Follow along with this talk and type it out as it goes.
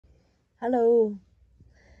Hello.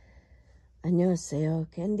 안녕하세요.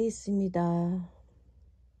 캔디스입니다.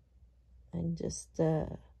 I'm just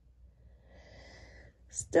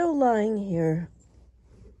still lying here,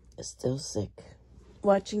 still sick,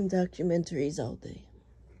 watching documentaries all day.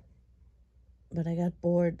 But I got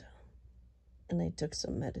bored and I took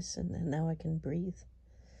some medicine and now I can breathe.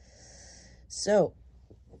 So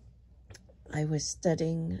I was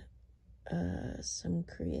studying some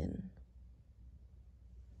Korean.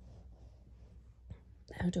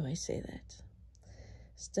 How do I say that?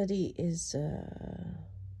 Study is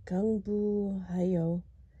Gangbu Hayo.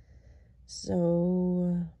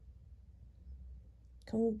 So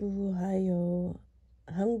Gangbu Hayo,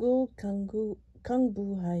 Hangul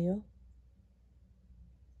Gangbu Hayo.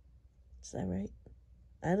 Is that right?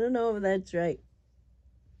 I don't know if that's right.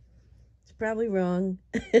 It's probably wrong.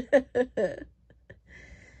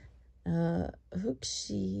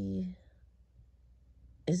 Hookshi.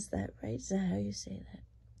 Is that right? Is that how you say that?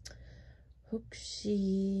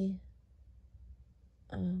 Hookshi.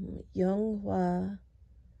 Younghwa.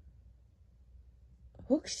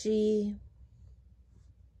 Hookshi.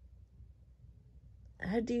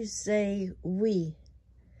 How do you say we?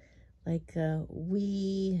 Like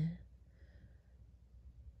we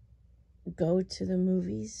go to the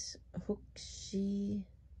movies. Hookshi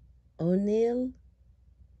O'Neill.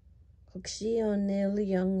 Hookshi O'Neill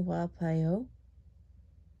Younghwa Payo.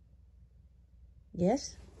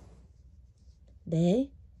 Yes?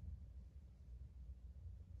 They?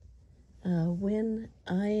 When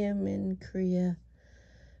I am in Korea,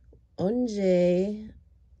 언제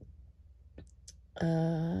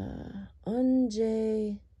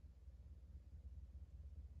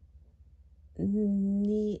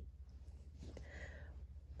ni,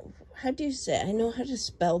 how do you say? I know how to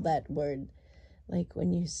spell that word. Like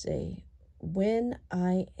when you say, when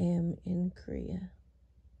I am in Korea.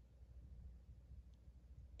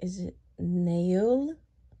 Is it 내일?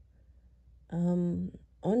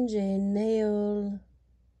 언제 내일?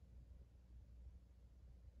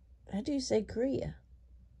 How do you say Korea?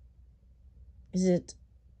 Is it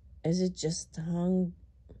just hung?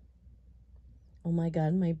 Oh my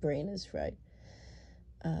God, my brain is fried.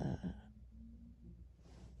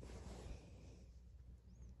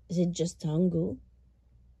 Is it just Hangul?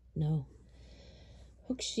 No.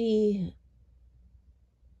 혹시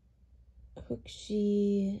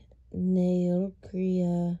내일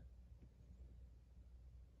Korea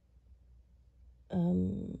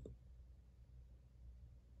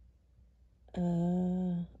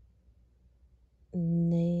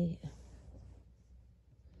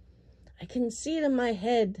I can see it in my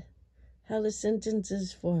head how the sentence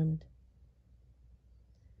is formed.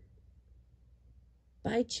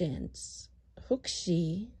 By chance,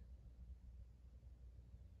 혹시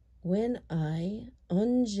when I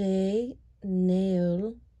언제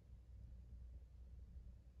내일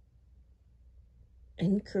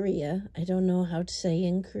in Korea, I don't know how to say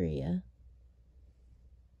in Korea.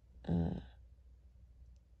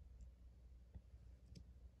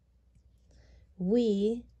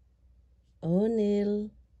 We 오늘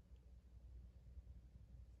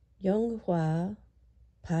영화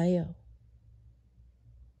봐요.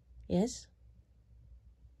 Yes?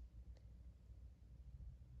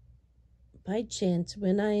 By chance,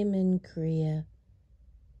 when I am in Korea,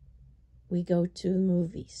 we go to the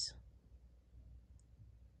movies.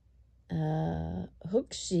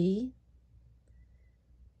 혹시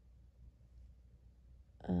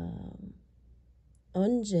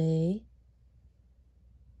언제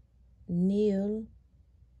내일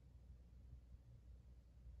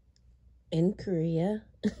in Korea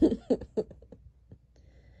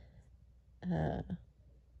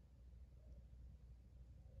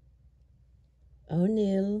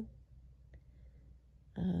오늘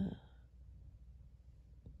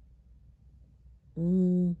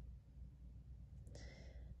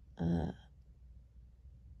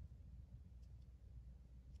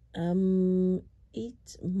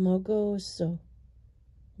eat 먹었어.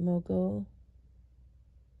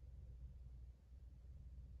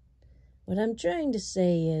 What I'm trying to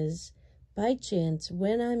say is, by chance,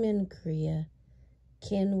 when I'm in Korea,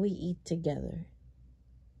 can we eat together?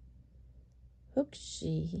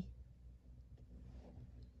 혹시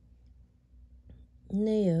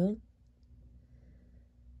내일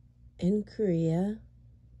in Korea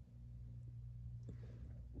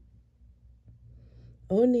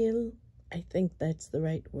오늘, I think that's the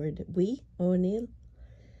right word. We 오늘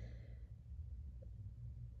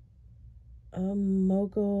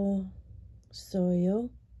먹었어요.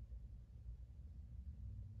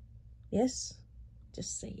 Yes?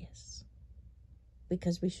 Just say yes.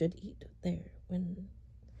 Because we should eat there when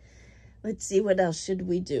Let's see, what else should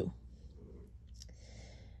we do?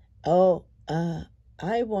 Oh,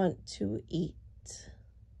 I want to eat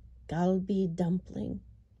galbi dumpling.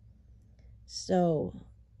 So,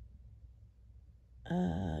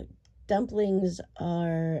 dumplings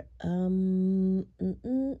are,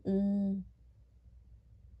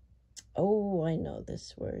 oh, I know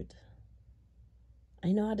this word.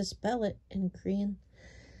 I know how to spell it in Korean.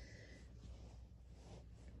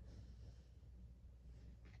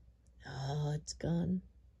 Oh, it's gone.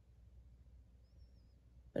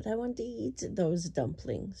 But I want to eat those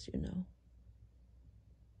dumplings, you know.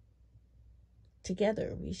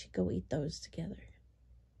 Together. We should go eat those together.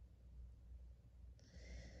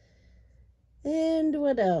 And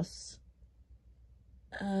what else?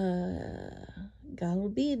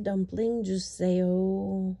 Galbi dumpling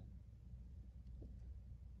juseo.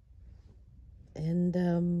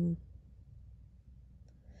 And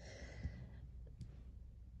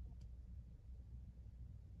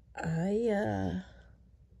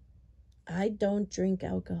I don't drink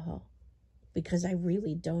alcohol because I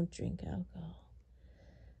really don't drink alcohol.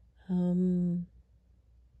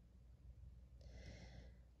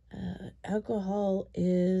 Alcohol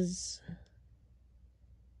is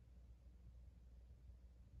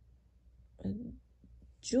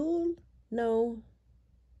Jul? No.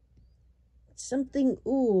 Something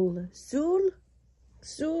ul. Sul?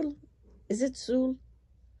 Sul? Is it sul?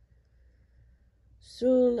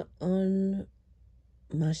 Sul on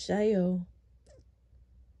Mashayo.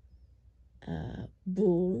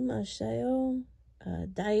 Bul Mashayo.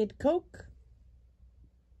 Diet Coke.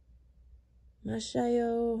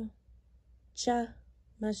 Mashayo. Cha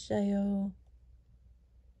Mashayo.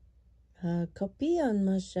 Kopi on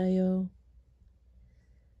Mashayo.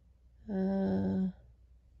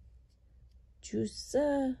 Juice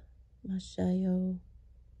Mashayo.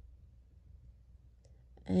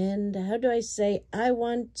 And how do I say, I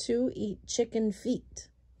want to eat chicken feet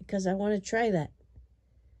because I want to try that.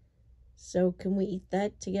 So can we eat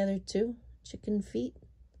that together too? Chicken feet?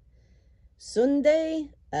 Sundae?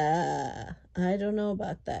 I don't know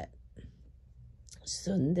about that.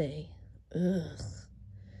 Sundae. Ugh.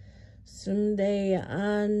 Sundae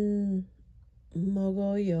an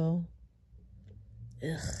mogoyo.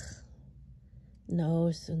 Ugh.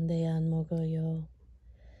 No, sundae an mogoyo.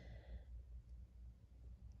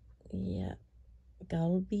 Yeah.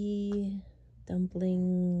 Galbi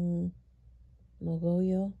dumpling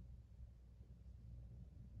mogoyo.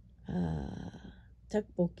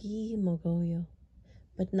 Tteokbokki mogoyo.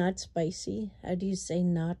 But not spicy. How do you say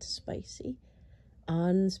not spicy?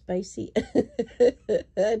 On spicy?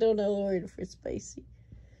 I don't know the word for spicy.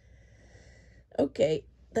 Okay,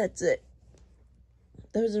 that's it.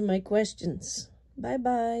 Those are my questions.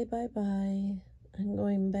 Bye-bye, bye-bye. I'm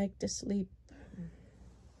going back to sleep.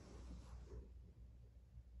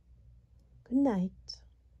 Good night.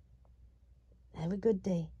 Have a good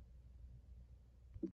day.